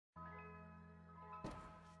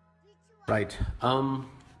Right.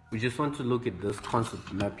 We just want to look at this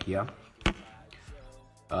concept map here.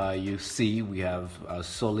 You see we have a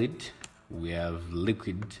solid, we have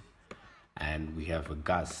liquid, and we have a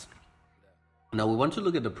gas. Now we want to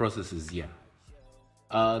look at the processes here.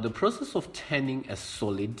 The process of turning a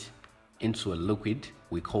solid into a liquid,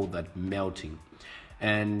 we call that melting.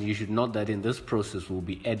 And you should note that in this process we'll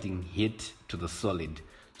be adding heat to the solid.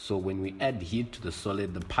 So when we add heat to the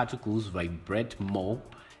solid, the particles vibrate more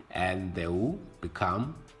and they will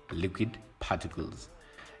become liquid particles.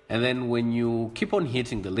 And then when you keep on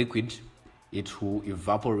heating the liquid, it will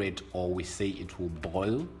evaporate, or we say it will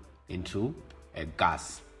boil into a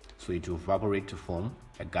gas. So it will evaporate to form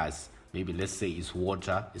a gas. Maybe let's say it's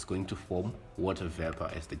water, it's going to form water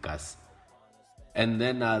vapor as the gas. And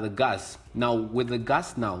then the gas. Now with the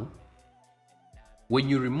gas now, when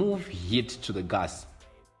you remove heat to the gas,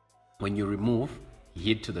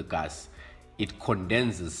 it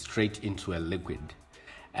condenses straight into a liquid.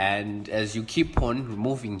 And as you keep on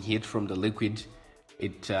removing heat from the liquid,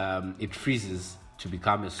 it freezes to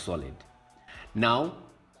become a solid. Now,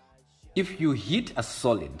 if you heat a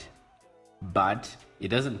solid, but it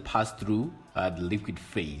doesn't pass through the liquid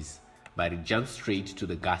phase, but it jumps straight to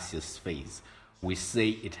the gaseous phase, we say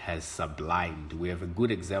it has sublimed. We have a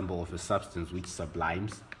good example of a substance which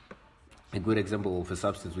sublimes. A good example of a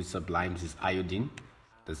substance which sublimes is iodine.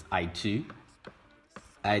 That's I2.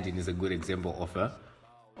 Iodine is a good example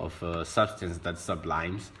of a substance that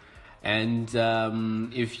sublimes. And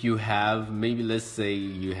if you have, maybe let's say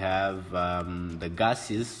you have the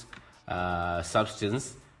gaseous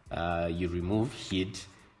substance, you remove heat,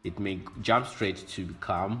 it may jump straight to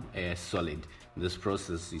become a solid. This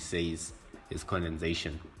process, we say, is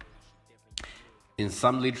condensation. In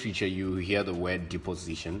some literature, you hear the word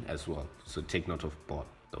deposition as well. So take note of both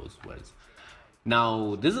those words.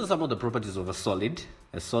 Now, these are some of the properties of a solid.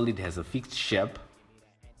 A solid has a fixed shape.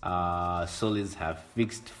 Solids have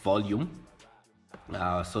fixed volume.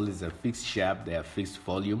 Solids have fixed shape, they have fixed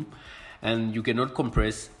volume. And you cannot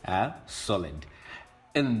compress a solid.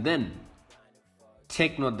 And then,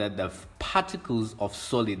 take note that the particles of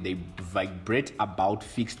solid, they vibrate about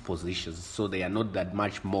fixed positions. So they are not that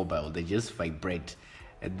much mobile, they just vibrate.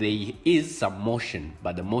 There is some motion,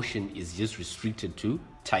 but the motion is just restricted to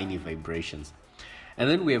tiny vibrations. And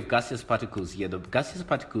then we have gaseous particles here. The gaseous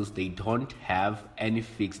particles, they don't have any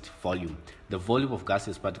fixed volume. The volume of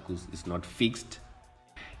gaseous particles is not fixed.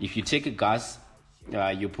 If you take a gas,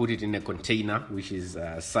 you put it in a container, which is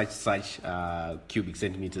such cubic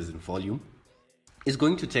centimeters in volume, it's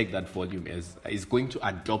going to take that volume is going to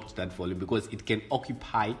adopt that volume because it can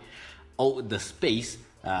occupy all the space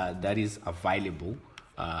that is available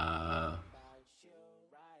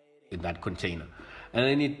in that container. And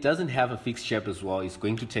then it doesn't have a fixed shape as well. It's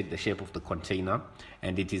going to take the shape of the container,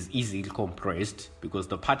 and it is easily compressed because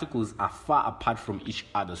the particles are far apart from each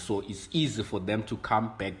other, so it's easy for them to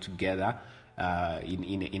come back together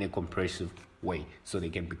in a compressive way, so they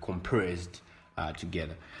can be compressed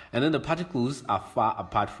together. And then the particles are far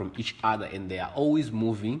apart from each other, and they are always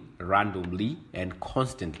moving randomly and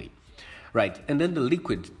constantly. Right, and then the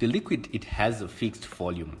liquid, it has a fixed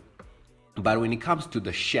volume, but when it comes to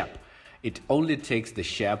the shape, it only takes the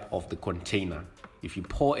shape of the container. If you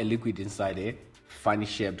pour a liquid inside a funny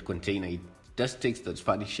shaped container, it just takes that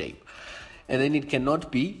funny shape, and then it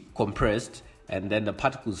cannot be compressed, and then the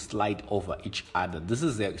particles slide over each other. This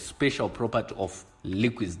is a special property of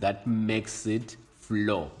liquids that makes it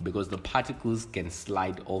flow, because the particles can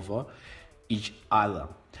slide over each other.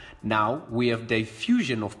 Now we have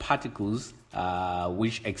diffusion of particles,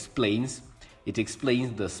 which explains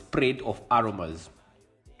the spread of aromas.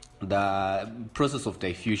 The process of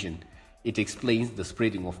diffusion, it explains the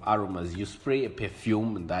spreading of aromas. You spray a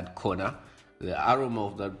perfume in that corner, the aroma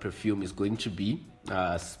of that perfume is going to be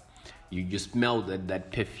you smell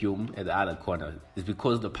that perfume at the other corner. It's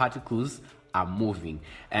because the particles are moving.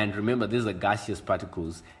 And remember, these are gaseous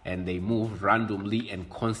particles, and they move randomly and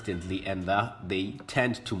constantly, and they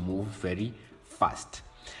tend to move very fast.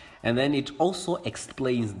 And then it also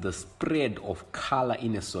explains the spread of color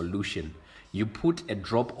in a solution. You put a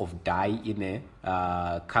drop of dye in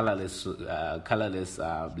a colorless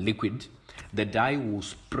liquid, the dye will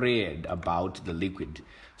spread about the liquid.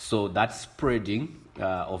 So that spreading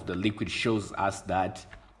of the liquid shows us that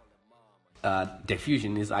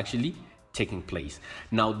diffusion is actually taking place.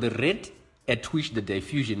 Now, the rate at which the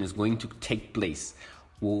diffusion is going to take place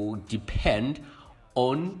will depend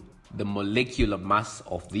on the molecular mass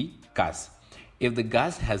of the gas. If the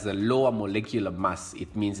gas has a lower molecular mass,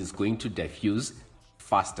 it means it's going to diffuse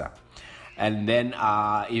faster. And then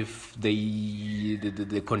if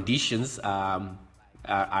the conditions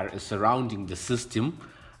are surrounding the system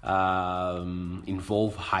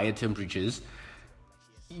involve higher temperatures,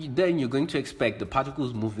 then you're going to expect the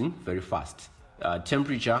particles moving very fast.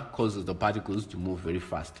 Temperature causes the particles to move very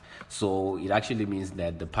fast, so it actually means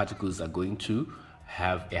that the particles are going to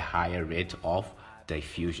have a higher rate of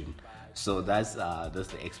diffusion. So that's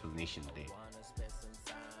the explanation there.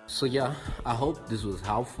 So yeah, I hope this was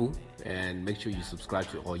helpful, and make sure you subscribe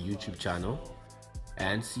to our YouTube channel,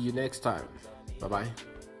 and see you next time. Bye bye.